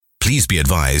Please be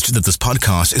advised that this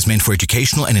podcast is meant for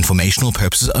educational and informational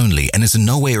purposes only and is in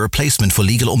no way a replacement for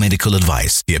legal or medical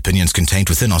advice. The opinions contained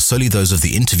within are solely those of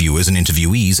the interviewers and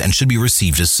interviewees and should be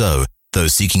received as so.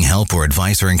 Those seeking help or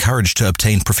advice are encouraged to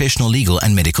obtain professional legal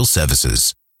and medical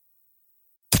services.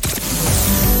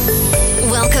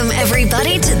 Welcome,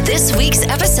 everybody, to this week's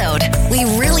episode. We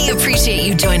really appreciate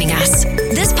you joining us.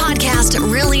 This podcast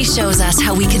really shows us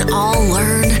how we can all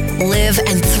learn, live,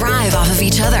 and thrive off of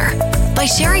each other. By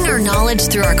sharing our knowledge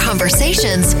through our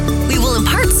conversations, we will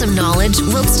impart some knowledge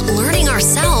whilst learning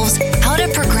ourselves how to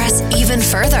progress even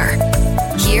further.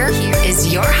 Here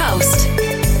is your host.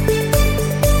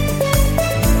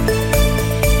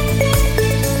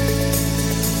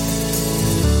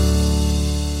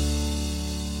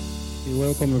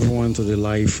 Welcome everyone to the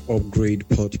Life Upgrade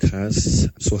Podcast.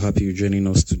 I'm so happy you're joining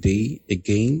us today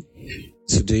again.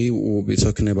 Today we'll be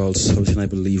talking about something I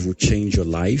believe will change your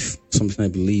life, something I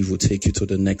believe will take you to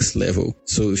the next level.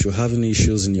 So if you're having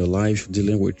issues in your life,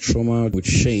 dealing with trauma, with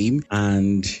shame,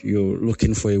 and you're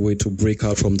looking for a way to break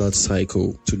out from that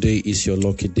cycle, today is your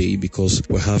lucky day because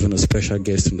we're having a special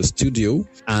guest in the studio,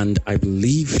 and I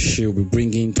believe she'll be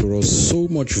bringing to us so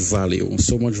much value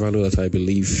that I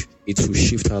believe it will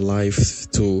shift our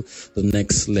life to the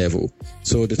next level.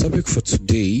 So the topic for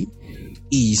today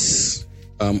is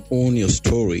own your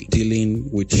story, dealing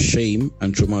with shame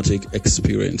and traumatic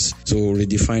experience. So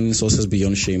redefining success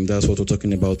beyond shame, that's what we're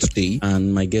talking about today.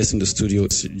 And my guest in the studio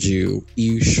is Jill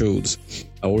E. Schultz.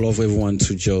 I would love everyone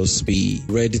to just be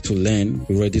ready to learn,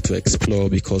 be ready to explore,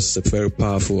 because it's a very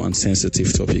powerful and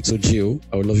sensitive topic. So Jill,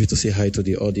 I would love you to say hi to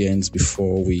the audience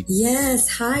before we... Yes,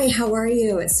 hi, how are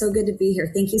you? It's so good to be here.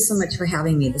 Thank you so much for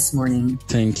having me this morning.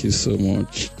 Thank you so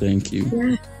much. Thank you.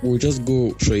 Yeah. We'll just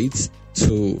go straight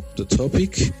to the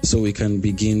topic so we can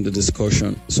begin the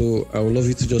discussion. So I would love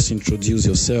you to just introduce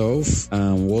yourself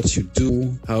and what you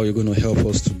do, how you're going to help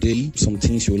us today, some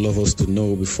things you would love us to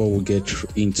know before we get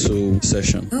into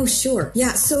session. Oh, sure.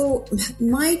 Yeah. So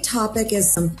my topic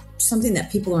is something that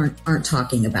people aren't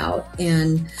talking about.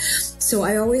 And so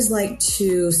I always like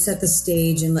to set the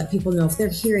stage and let people know if they're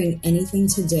hearing anything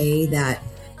today that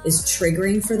is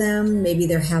triggering for them. Maybe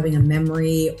they're having a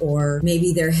memory, or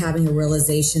maybe they're having a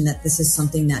realization that this is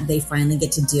something that they finally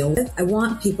get to deal with. I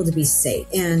want people to be safe.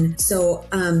 And so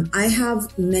I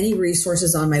have many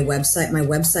resources on my website. My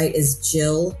website is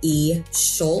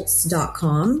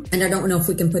jilleschultz.com. And I don't know if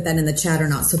we can put that in the chat or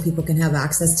not so people can have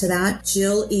access to that.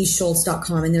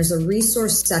 jilleschultz.com. And there's a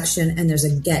resource section and there's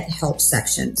a get help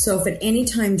section. So if at any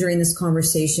time during this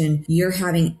conversation you're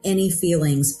having any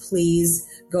feelings, please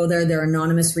go there. They're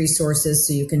anonymous resources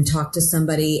so you can talk to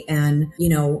somebody and,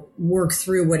 work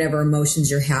through whatever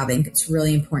emotions you're having. It's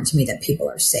really important to me that people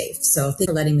are safe. So thank you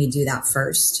for letting me do that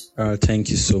first. Thank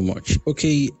you so much.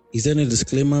 Okay. Is there any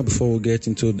disclaimer before we get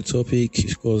into the topic?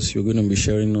 Because you're going to be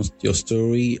sharing us your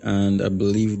story, and I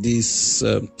believe this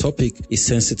topic is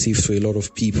sensitive to a lot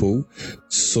of people.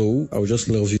 So I would just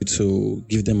love you to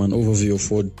give them an overview of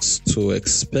what to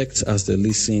expect as they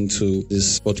listen to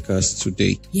this podcast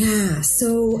today. Yeah.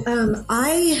 So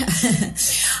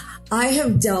I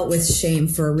have dealt with shame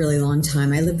for a really long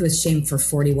time. I lived with shame for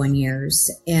 41 years.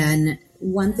 And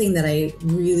one thing that I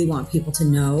really want people to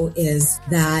know is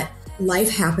that life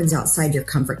happens outside your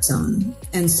comfort zone.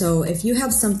 And so if you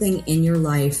have something in your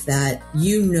life that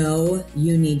you know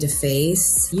you need to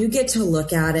face, you get to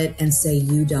look at it and say,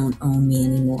 you don't own me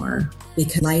anymore,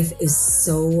 because life is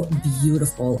so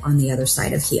beautiful on the other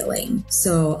side of healing.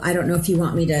 So I don't know if you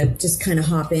want me to just kind of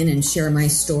hop in and share my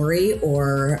story,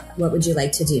 or what would you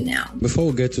like to do now? Before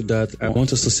we get to that, I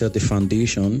want us to set the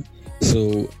foundation.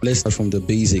 So let's start from the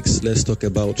basics. Let's talk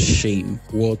about shame.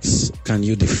 What can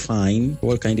you define?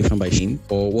 What can you define by shame?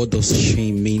 Or what does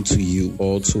shame mean to you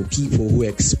or to people who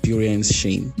experience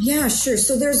shame? Yeah, sure.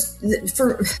 So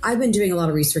I've been doing a lot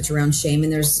of research around shame,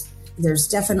 and there's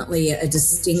definitely a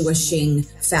distinguishing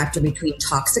factor between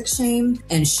toxic shame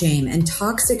and shame. And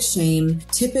toxic shame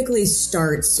typically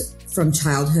starts from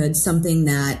childhood, something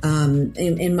that,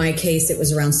 in my case, it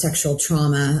was around sexual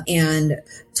trauma. And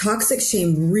toxic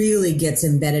shame really gets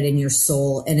embedded in your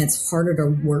soul, and it's harder to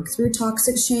work through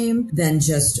toxic shame than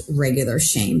just regular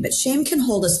shame. But shame can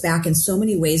hold us back in so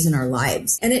many ways in our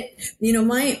lives. And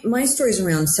my story's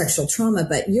around sexual trauma,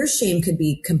 but your shame could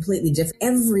be completely different.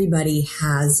 Everybody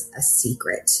has a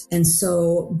secret. And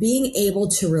so being able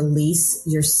to release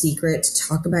your secret, to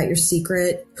talk about your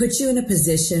secret, puts you in a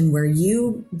position where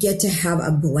you get to have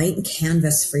a blank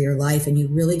canvas for your life, and you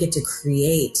really get to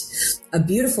create a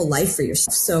beautiful life for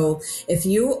yourself. So if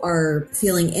you are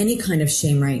feeling any kind of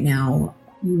shame right now,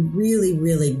 you really,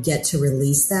 really get to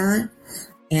release that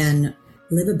and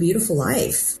live a beautiful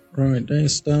life. Right,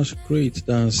 that's great.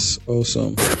 That's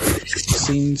awesome.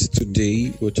 Since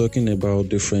today we're talking about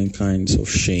different kinds of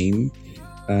shame,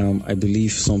 I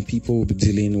believe some people will be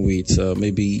dealing with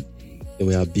maybe they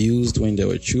were abused when they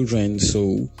were children,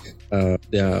 so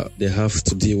they have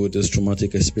to deal with this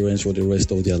traumatic experience for the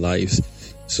rest of their lives.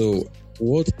 So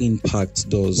what impact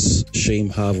does shame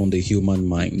have on the human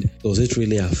mind? Does it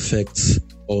really affect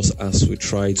us as we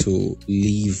try to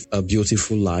live a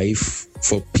beautiful life?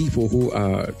 For people who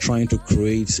are trying to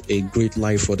create a great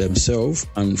life for themselves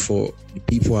and for the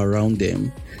people around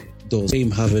them, does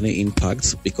shame have any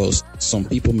impact? Because some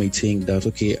people may think that,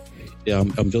 okay,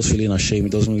 I'm just feeling ashamed.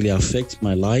 It doesn't really affect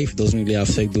my life. It doesn't really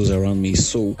affect those around me.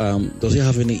 So does it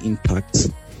have any impact?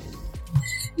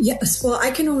 Yes, well,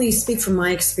 I can only speak from my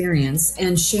experience,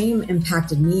 and shame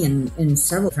impacted me in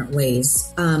several different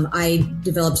ways. I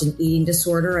developed an eating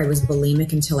disorder. I was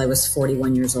bulimic until I was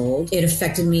 41 years old. It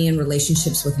affected me in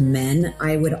relationships with men.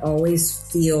 I would always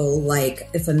feel like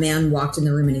if a man walked in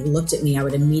the room and he looked at me, I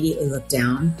would immediately look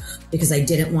down because I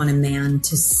didn't want a man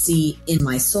to see in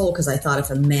my soul, because I thought if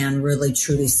a man really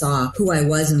truly saw who I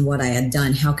was and what I had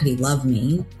done, how could he love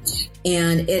me?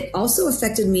 And it also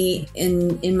affected me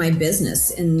in my business,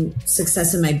 in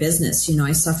success in my business. You know,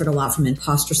 I suffered a lot from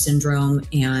imposter syndrome,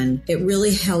 and it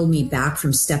really held me back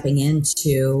from stepping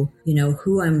into, you know,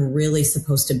 who I'm really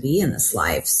supposed to be in this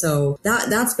life. So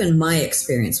that's been my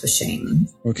experience with shame.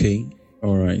 Okay.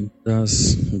 All right.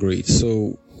 That's great.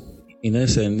 So in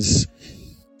essence,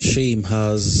 shame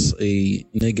has a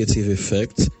negative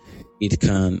effect. It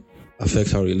can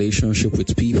affect our relationship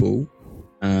with people,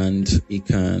 and it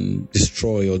can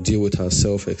destroy or deal with our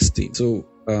self-esteem. So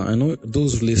I know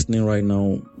those listening right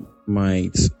now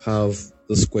might have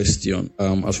this question.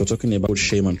 As we're talking about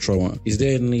shame and trauma, is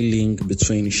there any link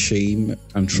between shame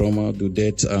and trauma? Do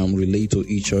that relate to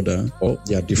each other, or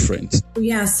they are different?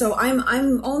 Yeah, so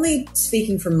I'm only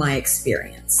speaking from my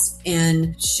experience,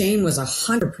 and shame was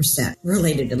 100%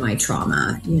 related to my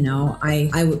trauma. You know, I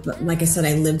like I said,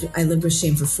 I lived with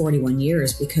shame for 41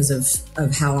 years because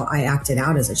of how I acted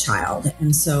out as a child,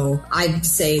 and so I'd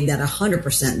say that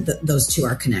 100% those two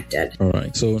are connected. All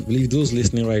right, so I believe those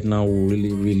listening right now will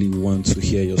really want to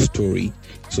hear your story.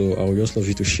 So I would just love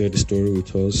you to share the story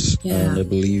with us. Yeah. And I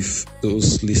believe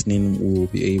those listening will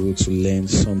be able to learn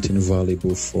something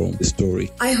valuable from the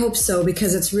story. I hope so,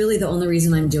 because it's really the only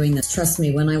reason I'm doing this. Trust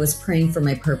me, when I was praying for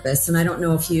my purpose, and I don't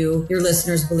know if your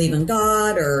listeners believe in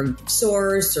God or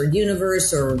source or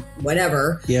universe or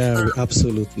whatever. Yeah,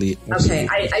 absolutely. Okay,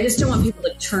 I just don't want people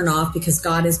to turn off, because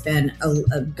God has been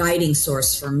a guiding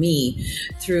source for me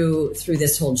through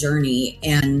this whole journey.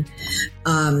 And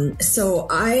so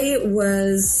I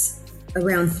was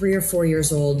around 3 or 4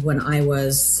 years old when I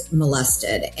was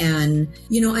molested. And,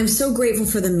 you know, I'm so grateful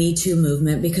for the Me Too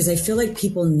movement, because I feel like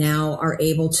people now are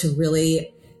able to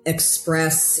really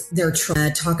express their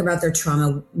trauma, talk about their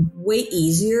trauma way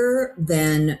easier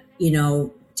than,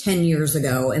 10 years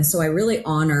ago. And so I really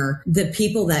honor the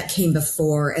people that came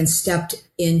before and stepped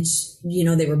in,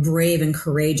 they were brave and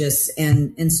courageous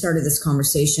and started this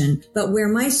conversation. But where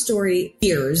my story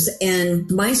appears, and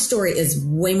my story is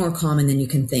way more common than you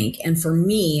can think. And for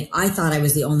me, I thought I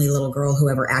was the only little girl who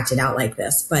ever acted out like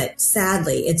this, but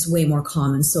sadly, it's way more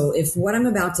common. So if what I'm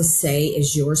about to say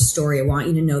is your story, I want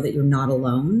you to know that you're not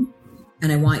alone.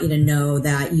 And I want you to know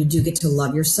that you do get to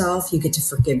love yourself, you get to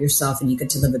forgive yourself, and you get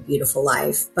to live a beautiful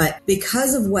life. But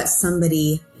because of what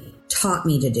somebody taught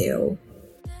me to do,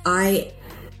 I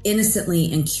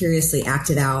innocently and curiously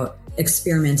acted out,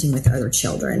 experimenting with other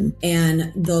children.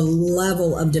 And the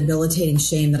level of debilitating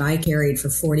shame that I carried for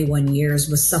 41 years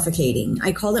was suffocating.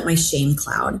 I called it my shame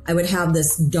cloud. I would have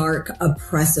this dark,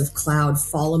 oppressive cloud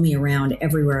follow me around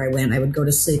everywhere I went. I would go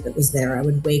to sleep, it was there. I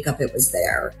would wake up, it was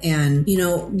there. And,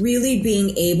 really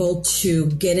being able to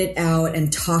get it out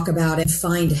and talk about it,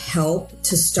 find help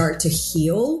to start to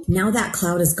heal, now that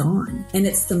cloud is gone. And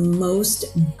it's the most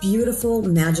beautiful,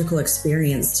 magical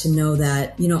experience to know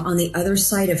that, on the other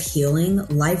side of healing,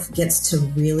 life gets to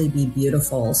really be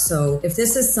beautiful. So if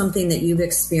this is something that you've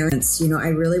experienced, I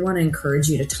really want to encourage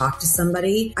you to talk to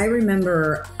somebody. I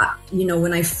remember,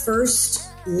 when I first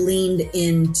leaned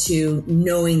into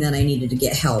knowing that I needed to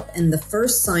get help. And the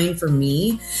first sign for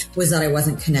me was that I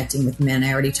wasn't connecting with men.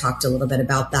 I already talked a little bit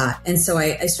about that. And so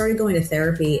I started going to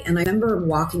therapy, and I remember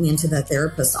walking into the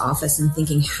therapist's office and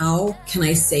thinking, how can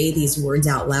I say these words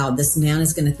out loud? This man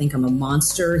is going to think I'm a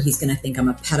monster. He's going to think I'm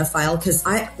a pedophile. Because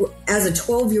as a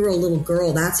 12-year-old little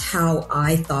girl, that's how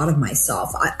I thought of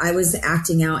myself. I was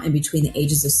acting out in between the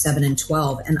ages of 7 and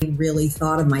 12, and I really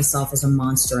thought of myself as a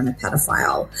monster and a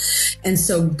pedophile. And so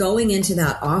so going into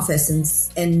that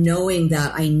office and knowing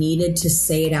that I needed to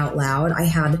say it out loud, I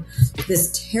had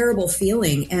this terrible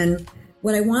feeling. And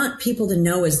what I want people to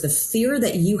know is the fear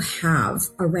that you have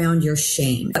around your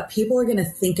shame, that people are going to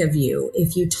think of you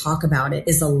if you talk about it,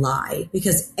 is a lie.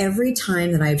 Because every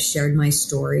time that I've shared my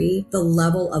story, the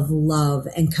level of love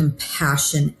and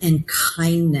compassion and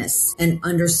kindness and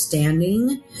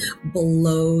understanding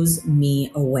blows me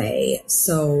away.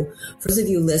 So for those of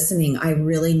you listening, I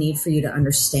really need for you to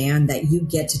understand that you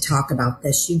get to talk about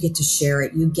this. You get to share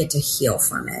it. You get to heal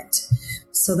from it.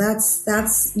 So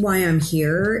that's why I'm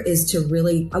here, is to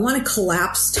really, I want to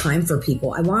collapse time for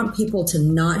people. I want people to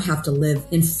not have to live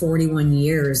in 41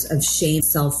 years of shame,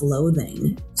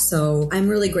 self-loathing. So I'm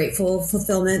really grateful,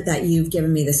 Fulfillment, that you've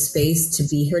given me the space to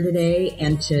be here today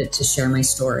and to share my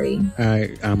story.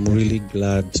 I am really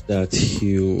glad that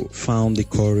you found the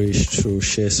courage to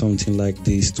share something like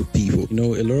this to people. You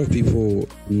know, a lot of people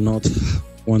not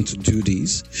want to do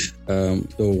this.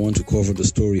 They'll want to cover the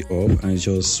story up and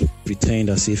just pretend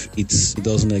as if it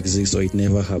doesn't exist or it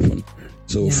never happened.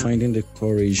 So finding the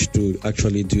courage to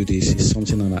actually do this is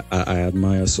something that I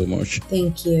admire so much.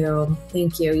 Thank you.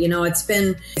 Thank you. You know, it's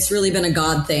really been a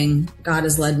God thing. God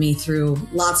has led me through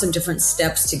lots of different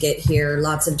steps to get here,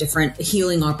 lots of different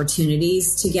healing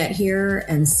opportunities to get here.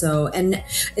 And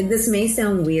this may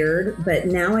sound weird, but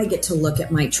now I get to look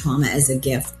at my trauma as a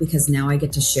gift, because now I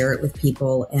get to share it with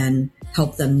people and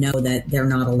help them know that they're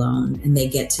not alone and they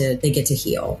get to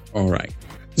heal. All right.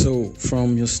 So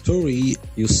from your story,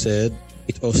 you said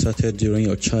it all started during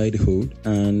your childhood,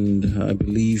 and I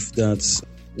believe that's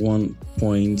one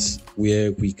point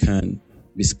where we can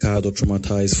be scarred or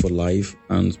traumatized for life,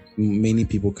 and many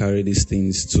people carry these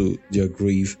things to their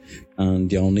grave and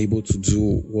they're unable to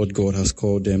do what God has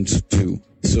called them to do.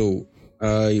 So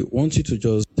I want you to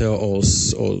just tell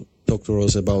us or talk to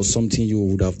us about something you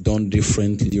would have done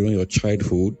differently during your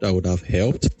childhood that would have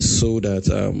helped, so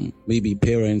that maybe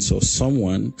parents or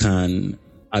someone can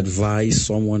advise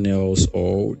someone else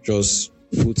or just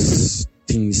put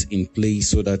things in place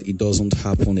so that it doesn't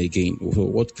happen again. So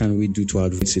what can we do to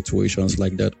avoid situations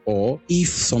like that? Or if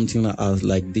something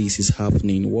like this is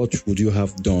happening, what would you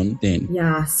have done then?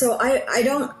 Yeah, so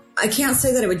I can't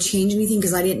say that it would change anything,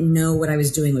 because I didn't know what I was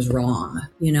doing was wrong,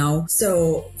 you know?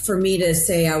 So for me to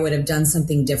say I would have done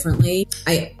something differently,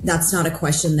 that's not a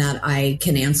question that I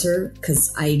can answer,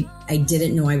 because I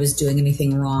didn't know I was doing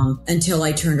anything wrong until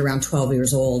I turned around 12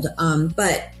 years old.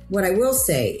 But what I will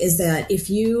say is that if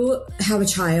you have a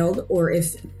child, or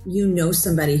if you know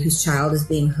somebody whose child is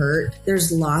being hurt, there's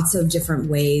lots of different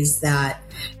ways that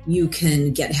you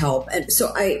can get help. And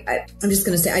so I'm just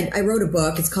going to say, I wrote a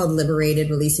book. It's called Liberated,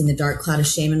 Releasing the Dark Cloud of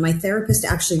Shame. And my therapist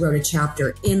actually wrote a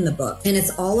chapter in the book. And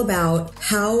it's all about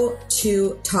how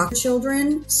to talk to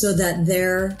children so that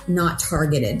they're not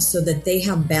targeted, so that they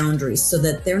have boundaries, so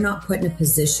that they're not put in a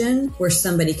position where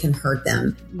somebody can hurt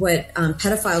them. What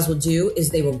pedophiles will do is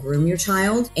they will groom your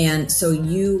child. And so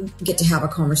you get to have a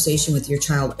conversation with your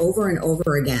child over and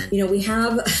over again. You know, we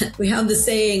have the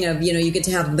saying of, you know, you get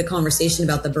to have the conversation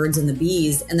about the birds and the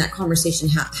bees, and that conversation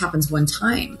happens one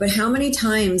time. But how many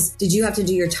times did you have to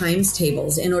do your times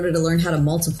tables in order to learn how to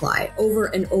multiply over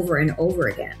and over and over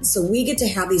again? So we get to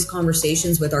have these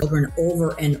conversations with our children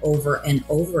over and over and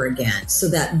over again, so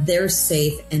that they're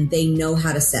safe and they know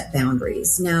how to set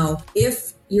boundaries. Now,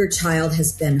 if your child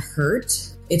has been hurt,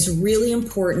 it's really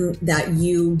important that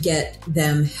you get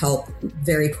them help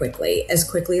very quickly as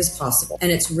possible. And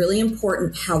it's really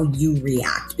important how you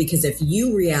react, because if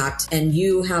you react and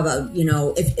you have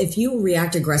if you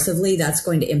react aggressively, that's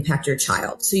going to impact your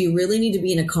child. So you really need to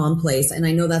be in a calm place. And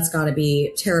I know that's got to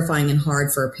be terrifying and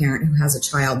hard for a parent who has a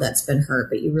child that's been hurt,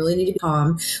 but you really need to be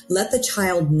calm. Let the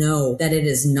child know that it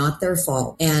is not their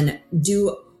fault, and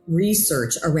do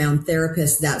research around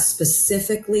therapists that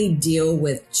specifically deal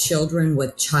with children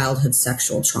with childhood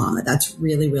sexual trauma. That's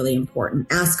really, really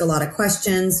important. Ask a lot of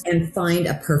questions and find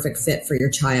a perfect fit for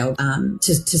your child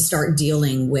to start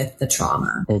dealing with the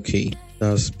trauma. Okay.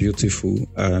 That's beautiful,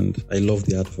 and I love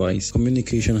the advice.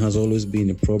 Communication has always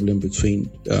been a problem between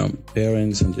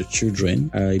parents and their children.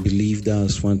 I believe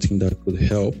that's one thing that could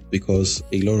help, because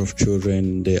a lot of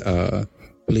children, they are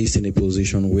placed in a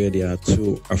position where they are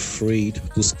too afraid,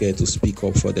 too scared to speak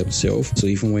up for themselves. So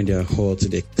even when they are hurt,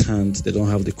 they don't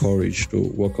have the courage to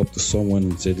walk up to someone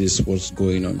and say, this is what's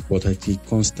going on. But I think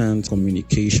constant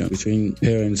communication between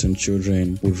parents and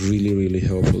children would really, really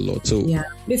help a lot. So yeah.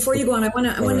 Before you go on, I want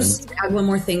to just add one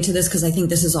more thing to this, because I think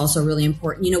this is also really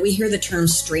important. You know, we hear the term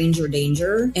stranger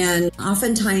danger, and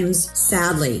oftentimes,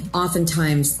 sadly,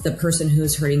 the person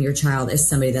who's hurting your child is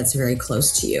somebody that's very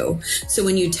close to you. So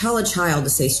when you tell a child to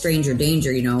say, say stranger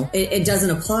danger, it doesn't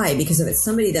apply, because if it's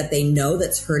somebody that they know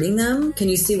that's hurting them, can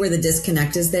you see where the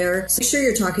disconnect is there? So make sure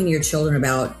you're talking to your children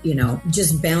about,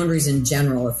 just boundaries in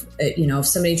general. If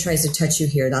somebody tries to touch you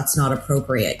here, that's not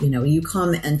appropriate. You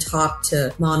come and talk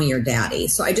to mommy or daddy.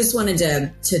 So I just wanted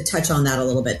to touch on that a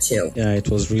little bit too. Yeah, it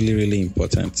was really, really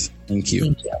important. Thank you.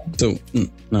 Thank you. So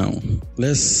now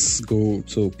let's go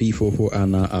to people who are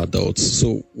now adults.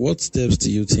 So what steps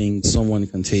do you think someone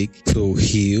can take to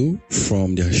heal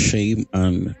from their shame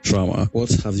and trauma? What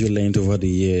have you learned over the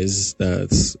years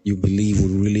that you believe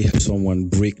would really help someone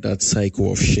break that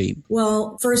cycle of shame?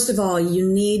 Well, first of all,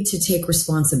 you need to take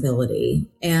responsibility,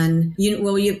 and you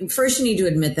need to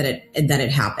admit that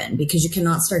it happened, because you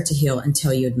cannot start to heal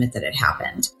until you admit that it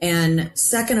happened. And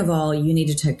second of all, you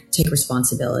need to take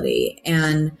responsibility.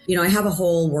 And, I have a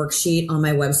whole worksheet on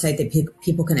my website that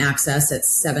people can access. It's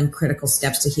 7 critical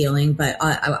steps to healing, but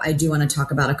I do want to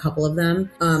talk about a couple of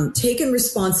them. Taking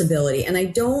responsibility. And I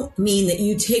don't mean that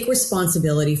you take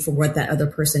responsibility for what that other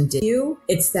person did to you.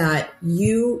 It's that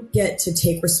you get to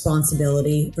take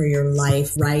responsibility for your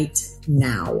life right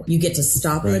now. You get to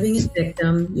stop living as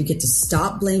victim. You get to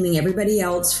stop blaming everybody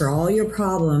else for all your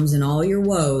problems and all your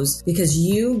woes, because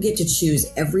you get to choose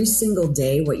every single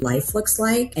day what life looks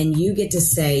like. And you get to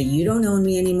say, you don't own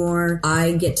me anymore.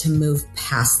 I get to move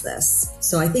past this.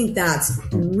 So I think that's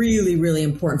really, really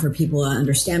important for people to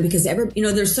understand, because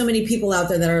there's so many people out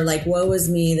there that are like, woe is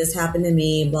me, this happened to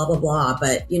me, blah, blah, blah.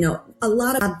 But, a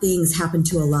lot of bad things happen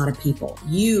to a lot of people.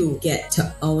 You get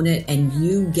to own it, and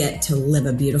you get to live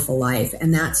a beautiful life.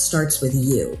 And that starts with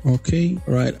you. Okay,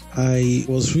 right. I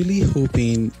was really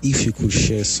hoping if you could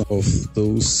share some of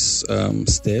those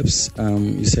steps.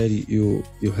 You said you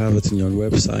have it in your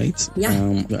website. Yeah.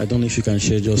 I don't know if you can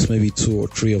share just maybe 2 or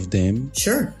 3 of them.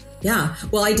 Sure. Yeah.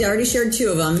 Well, I already shared 2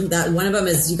 of them. That one of them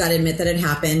is you got to admit that it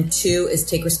happened. 2 is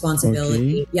take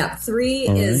responsibility. Okay. Yeah. 3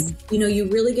 All is, right. You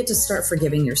really get to start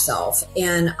forgiving yourself.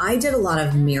 And I did a lot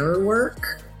of mirror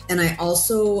work. And I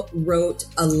also wrote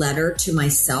a letter to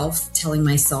myself telling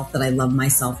myself that I love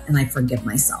myself and I forgive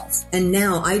myself. And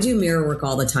now I do mirror work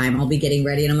all the time. I'll be getting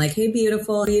ready and I'm like, hey,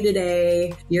 beautiful, how are you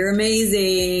today? You're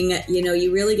amazing.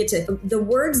 You really get to, the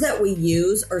words that we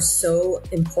use are so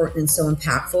important and so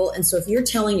impactful. And so if you're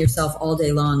telling yourself all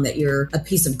day long that you're a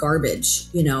piece of garbage,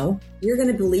 you're going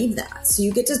to believe that. So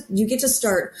you get to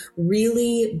start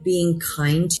really being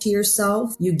kind to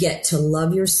yourself. You get to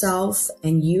love yourself,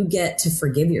 and you get to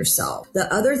forgive yourself.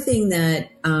 The other thing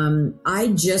that I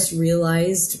just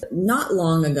realized not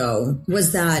long ago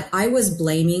was that I was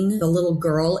blaming the little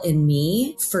girl in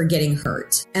me for getting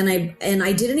hurt. And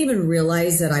I didn't even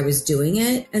realize that I was doing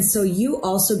it. And so you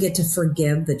also get to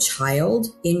forgive the child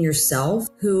in yourself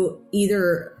who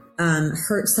either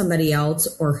hurt somebody else,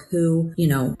 or who,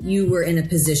 you were in a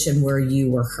position where you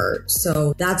were hurt.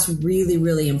 So that's really,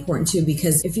 really important too,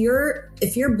 because if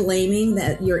you're blaming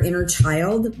that your inner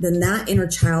child, then that inner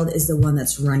child is the one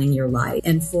that's running your life.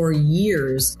 And for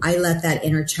years, I let that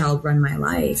inner child run my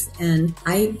life. And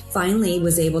I finally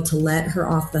was able to let her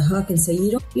off the hook and say,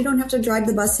 you don't have to drive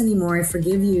the bus anymore. I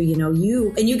forgive you.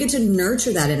 You get to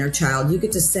nurture that inner child. You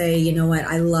get to say, you know what,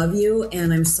 I love you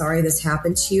and I'm sorry this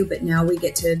happened to you, but now we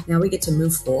get to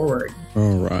move forward.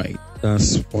 All right.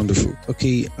 That's wonderful.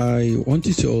 Okay. I want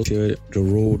you to all share the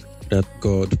role that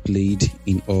God played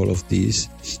in all of this,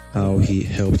 how he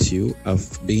helped you.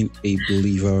 I've been a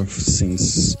believer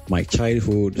since my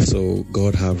childhood, so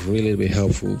God have really been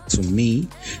helpful to me.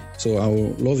 So I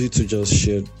would love you to just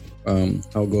share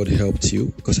how God helped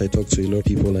you, because I talk to a lot of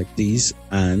people like this,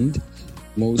 and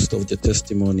most of the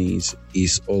testimonies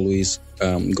is always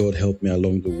God helped me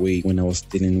along the way when I was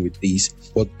dealing with this.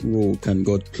 What role can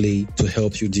God play to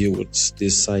help you deal with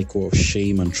this cycle of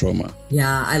shame and trauma?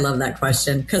 Yeah, I love that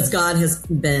question, because God has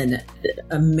been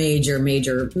a major,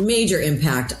 major, major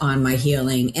impact on my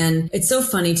healing. And it's so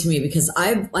funny to me because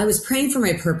I was praying for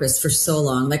my purpose for so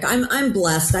long. Like I'm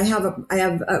blessed. I have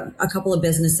a couple of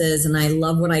businesses and I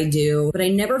love what I do, but I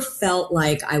never felt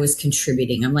like I was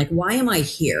contributing. I'm like, why am I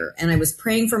here? And I was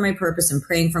praying for my purpose and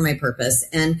praying for my purpose.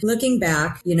 And looking back,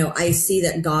 I see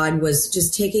that God was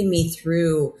just taking me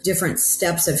through different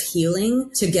steps of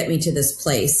healing to get me to this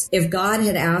place. If God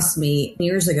had asked me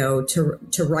years ago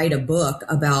to write a book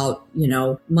about,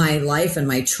 my life and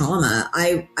my trauma,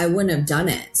 I wouldn't have done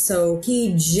it. So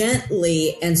he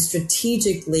gently and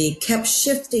strategically kept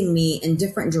shifting me in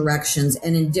different directions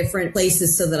and in different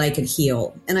places so that I could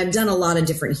heal. And I've done a lot of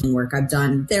different healing work. I've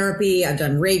done therapy. I've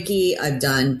done Reiki. I've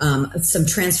done some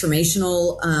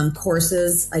transformational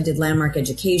courses. I did landmark landmark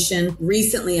education.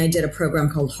 Recently, I did a program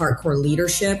called Hardcore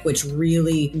Leadership, which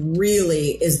really,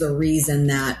 really is the reason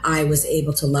that I was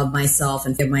able to love myself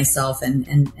and forgive myself.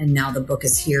 And now the book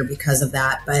is here because of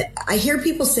that. But I hear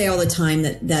people say all the time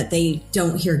that they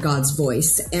don't hear God's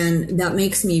voice. And that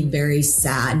makes me very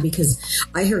sad because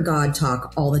I hear God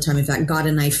talk all the time. In fact, God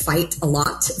and I fight a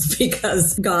lot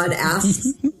because God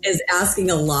is asking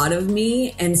a lot of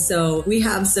me. And so we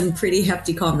have some pretty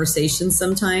hefty conversations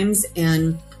sometimes.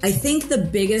 And I think the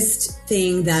biggest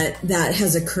thing that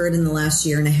has occurred in the last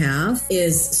year and a half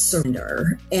is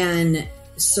surrender. And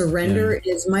surrender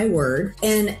is my word.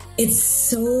 And it's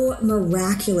so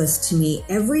miraculous to me.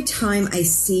 Every time I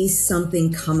see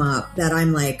something come up that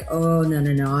I'm like, oh, no,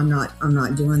 I'm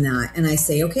not doing that. And I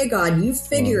say, okay, God, you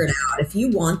figure it out. If you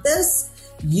want this,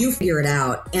 you figure it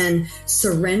out. And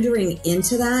surrendering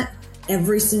into that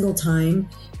every single time,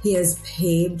 He has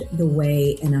paved the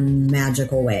way in a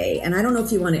magical way. And I don't know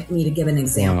if you want me to give an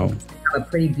example. Wow. I have a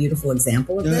pretty beautiful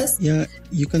example of this. Yeah,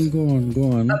 you can go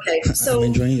on. Okay, so I'm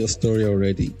enjoying your story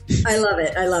already. I love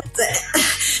it.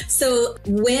 So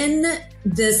when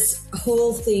this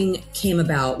whole thing came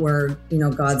about where,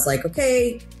 God's like,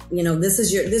 okay, this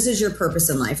is your purpose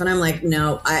in life. And I'm like,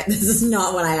 no, this is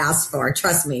not what I asked for.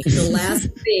 Trust me. The last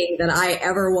thing that I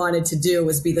ever wanted to do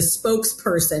was be the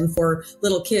spokesperson for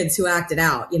little kids who acted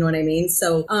out. You know what I mean?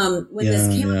 So, when this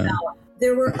came about,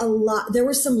 there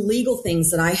were some legal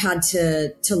things that I had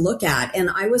to look at. And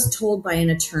I was told by an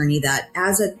attorney that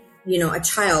as a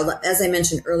child, as I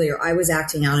mentioned earlier, I was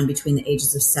acting out in between the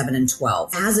ages of 7 and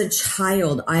 12. As a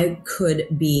child, I could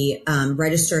be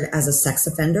registered as a sex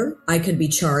offender. I could be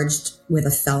charged with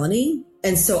a felony.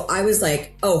 And so I was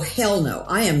like, oh, hell no,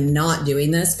 I am not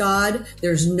doing this, God.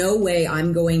 There's no way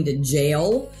I'm going to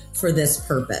jail for this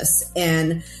purpose.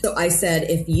 And so I said,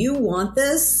 if you want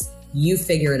this, you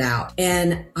figure it out.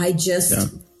 And I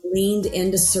just leaned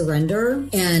into surrender,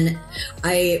 and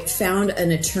I found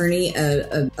an attorney,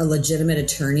 a legitimate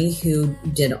attorney who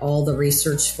did all the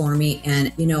research for me.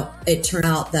 And, it turned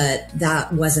out that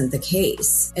wasn't the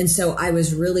case. And so I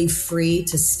was really free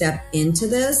to step into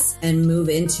this and move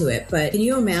into it. But can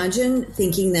you imagine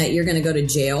thinking that you're going to go to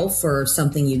jail for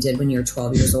something you did when you were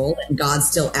 12 years old and God's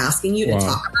still asking you to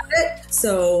talk about it?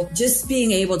 So just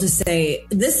being able to say,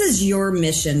 this is your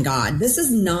mission, God. This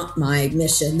is not my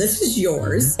mission. This is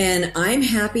yours. And I'm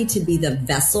happy to be the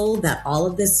vessel that all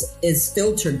of this is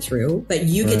filtered through, but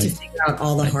you get to figure out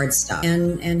all the hard stuff.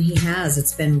 And He has.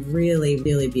 It's been really,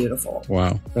 really beautiful.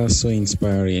 Wow. That's so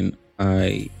inspiring.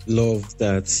 I love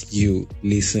that you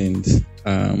listened.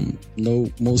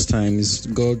 Most times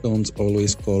God don't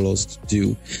always call us to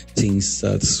do things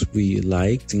that we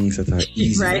like, things that are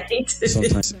easy. Right.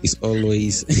 Sometimes it's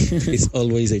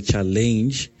always a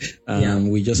challenge.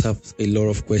 We just have a lot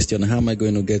of questions. How am I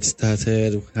going to get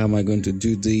started? How am I going to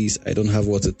do this? I don't have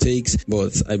what it takes.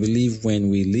 But I believe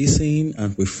when we listen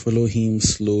and we follow Him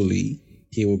slowly,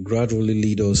 He will gradually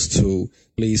lead us to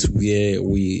a place where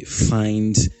we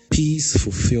find peace,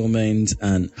 fulfillment,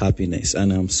 and happiness.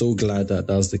 And I'm so glad that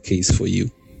that's the case for you.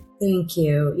 Thank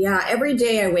you. Yeah, every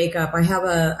day I wake up, I have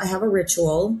a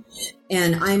ritual,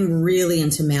 and I'm really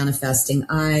into manifesting.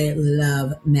 I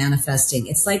love manifesting.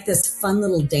 It's like this fun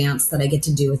little dance that I get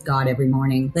to do with God every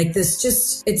morning. Like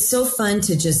it's so fun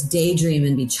to just daydream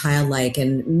and be childlike.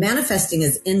 And manifesting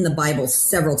is in the Bible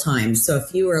several times. So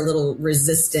if you are a little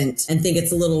resistant and think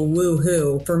it's a little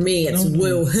woo-hoo, for me, it's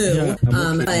woo-hoo.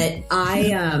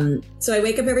 Yeah, so I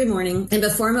wake up every morning, and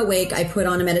before I'm awake, I put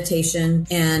on a meditation,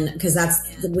 and because that's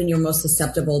when you're most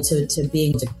susceptible to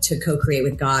being to co-create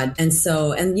with God.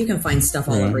 And you can find stuff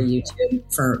all over YouTube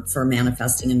for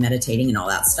manifesting and meditating and all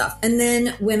that stuff. And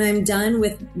then when I'm done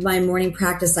with my morning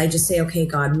practice, I just say, okay,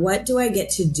 God, what do I get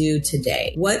to do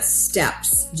today? What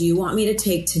steps do you want me to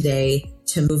take today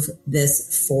to move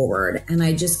this forward? And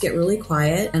I just get really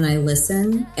quiet and I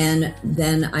listen, and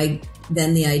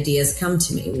then the ideas come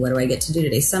to me. What do I get to do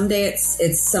today? Someday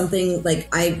it's something like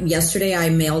yesterday I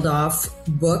mailed off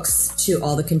books to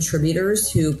all the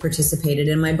contributors who participated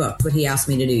in my book, what he asked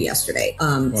me to do yesterday.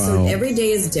 So every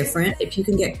day is different. If you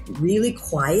can get really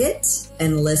quiet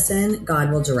and listen,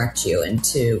 God will direct you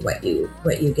into what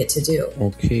you get to do.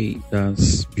 Okay,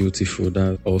 that's beautiful.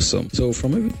 That's awesome. So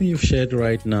from everything you've shared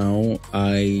right now,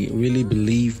 I really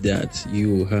believe that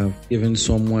you have given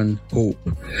someone hope.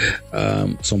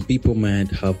 Some people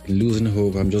might have been losing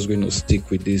hope. I'm just going to stick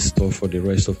with this stuff for the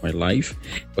rest of my life.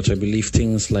 But I believe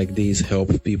things like this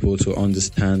help people to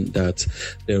understand that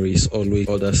there is always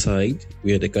the other side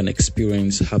where they can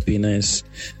experience happiness,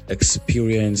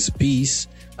 experience peace,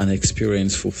 and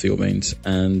experience fulfillment.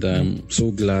 And I'm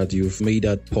so glad you've made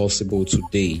that possible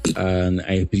today. And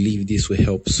I believe this will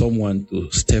help someone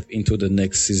to step into the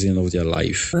next season of their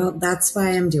life. Well, that's why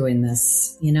I'm doing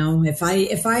this. You know, if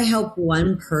I help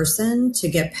one person to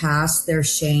get past their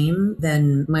shame,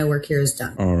 then my work here is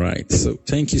done. All right. So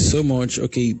thank you so much.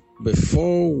 Okay.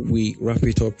 Before we wrap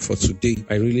it up for today,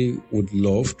 I really would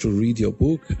love to read your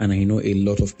book, and I know a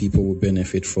lot of people will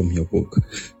benefit from your book.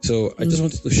 So I just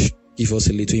wanted to give us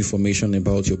a little information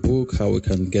about your book, how we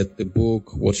can get the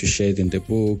book, what you shared in the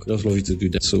book. I'd just love you to do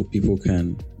that so people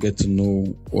can get to know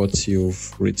what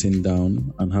you've written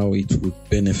down and how it would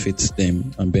benefit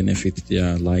them and benefit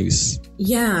their lives.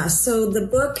 Yeah, so the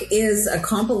book is a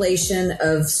compilation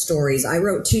of stories. I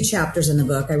wrote 2 chapters in the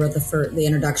book. I wrote the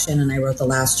introduction and I wrote the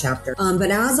last chapter.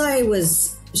 But as I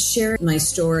was sharing my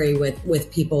story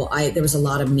with people, there was a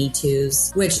lot of Me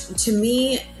Too's, which to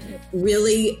me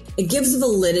really, it gives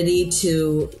validity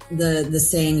to the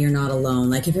saying you're not alone.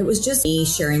 Like if it was just me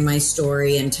sharing my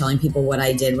story and telling people what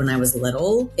I did when I was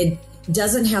little, it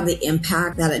doesn't have the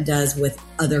impact that it does with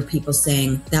other people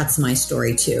saying that's my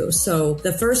story too. So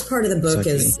the first part of the book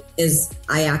is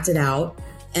I acted out.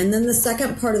 And then the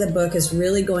second part of the book is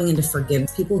really going into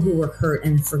forgive people who were hurt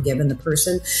and forgiven the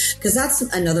person. Because that's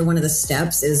another one of the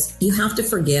steps is you have to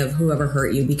forgive whoever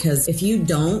hurt you, because if you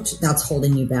don't, that's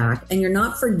holding you back. And you're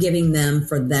not forgiving them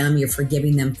for them. You're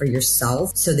forgiving them for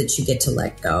yourself so that you get to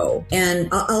let go. And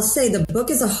I'll say the book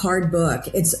is a hard book.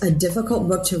 It's a difficult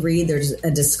book to read. There's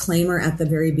a disclaimer at the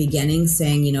very beginning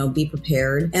saying, you know, be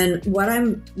prepared. And what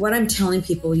I'm telling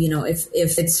people, you know, if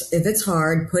it's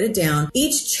hard, put it down.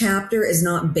 Each chapter is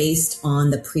not based on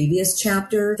the previous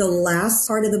chapter. The last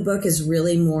part of the book is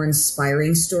really more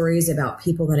inspiring stories about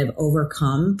people that have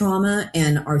overcome trauma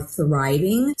and are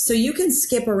thriving. So you can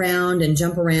skip around and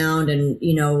jump around and,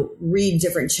 you know, read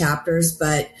different chapters,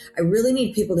 but I really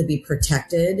need people to be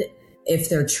protected if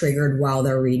they're triggered while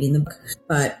they're reading the book.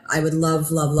 But I would love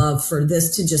for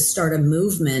this to just start a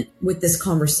movement with this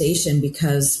conversation,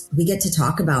 because we get to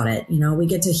talk about it. You know, we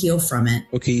get to heal from it.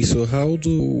 Okay, so how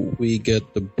do we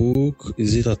get the book?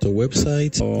 Is it at the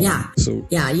website?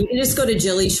 Yeah, you can just go to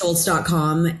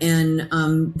jillyschultz.com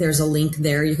and there's a link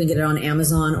there. You can get it on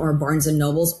Amazon or Barnes &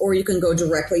 Nobles, or you can go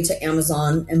directly to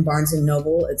Amazon and Barnes &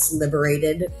 Noble. It's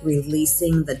Liberated,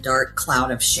 Releasing the Dark Cloud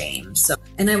of Shame. So,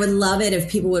 and I would love it if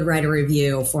people would write a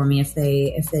review for me if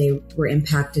they were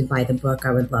impacted by the book.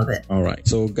 I would love it. All right.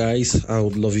 So guys, I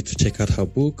would love you to check out her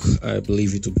book. I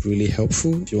believe it would be really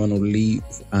helpful. If you want to live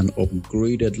an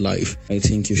upgraded life, I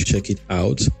think you should check it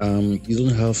out. You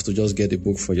don't have to just get a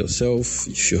book for yourself.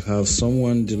 If you have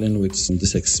someone dealing with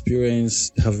this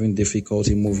experience, having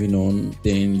difficulty moving on,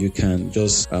 then you can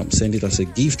just send it as a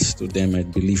gift to them. I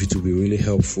believe it will be really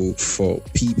helpful for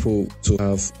people to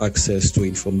have access to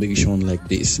information like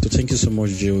this. So thank you so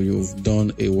much, Jill. You've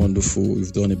done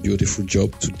a beautiful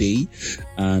job today.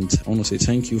 And I want to say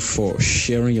thank you for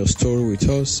sharing your story with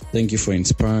us. Thank you for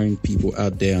inspiring people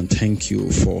out there. And thank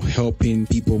you for helping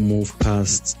people move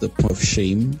past the point of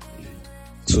shame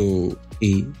to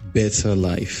a better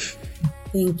life.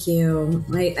 Thank you.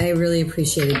 I really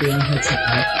appreciated being here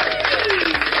today.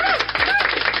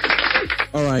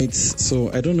 All right. So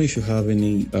I don't know if you have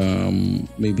any,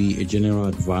 maybe a general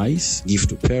advice, give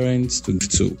to parents,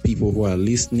 to people who are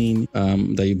listening,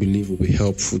 that you believe will be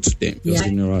helpful to them. Just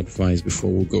general advice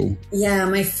before we go. Yeah.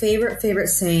 My favorite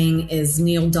saying is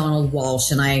Neil Donald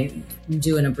Walsh, and I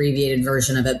do an abbreviated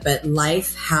version of it, but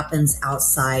life happens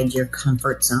outside your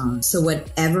comfort zone. So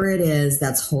whatever it is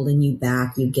that's holding you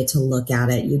back, you get to look at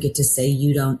it. You get to say,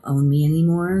 you don't own me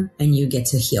anymore, and you get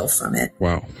to heal from it.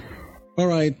 Wow. All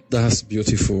right, that's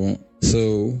beautiful.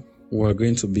 So we're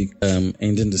going to be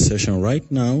ending the session right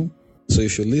now. So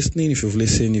if you're listening, if you've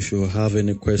listened, if you have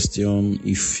any question,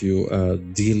 if you are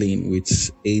dealing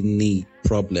with any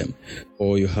problem,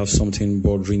 or you have something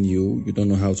bothering you, you don't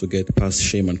know how to get past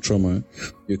shame and trauma,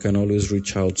 you can always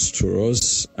reach out to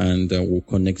us and we'll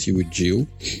connect you with Jill.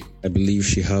 I believe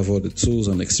she has all the tools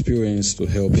and experience to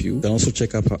help you. You can also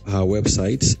check out her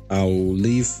website. I'll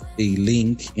leave a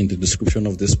link in the description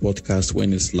of this podcast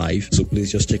when it's live. So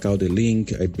please just check out the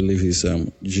link. I believe it's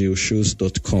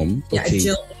jillschultz.com. Yeah, okay.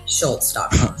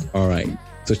 jillschultz.com. All right.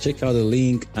 So check out the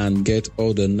link and get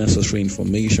all the necessary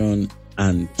information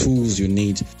and tools you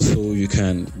need so you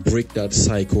can break that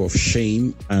cycle of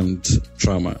shame and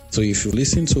trauma. So if you've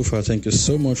listened so far, thank you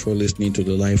so much for listening to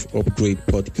the Life Upgrade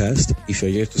podcast. If you're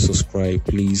yet to subscribe,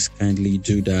 please kindly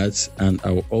do that. And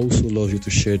I would also love you to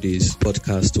share this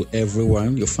podcast to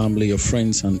everyone, your family, your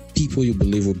friends, and people you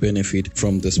believe will benefit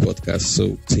from this podcast.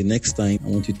 So till next time, I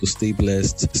want you to stay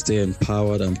blessed, stay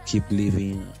empowered, and keep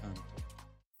living.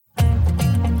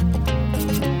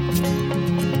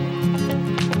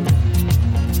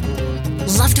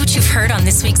 what you've heard on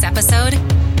this week's episode?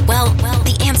 Well,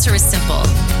 the answer is simple.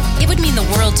 It would mean the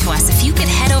world to us if you could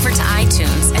head over to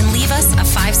iTunes and leave us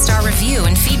a 5-star review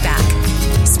and feedback.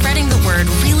 Spreading the word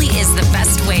really is the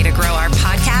best way to grow our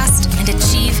podcast and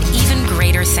achieve even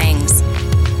greater things.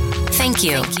 Thank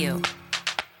you.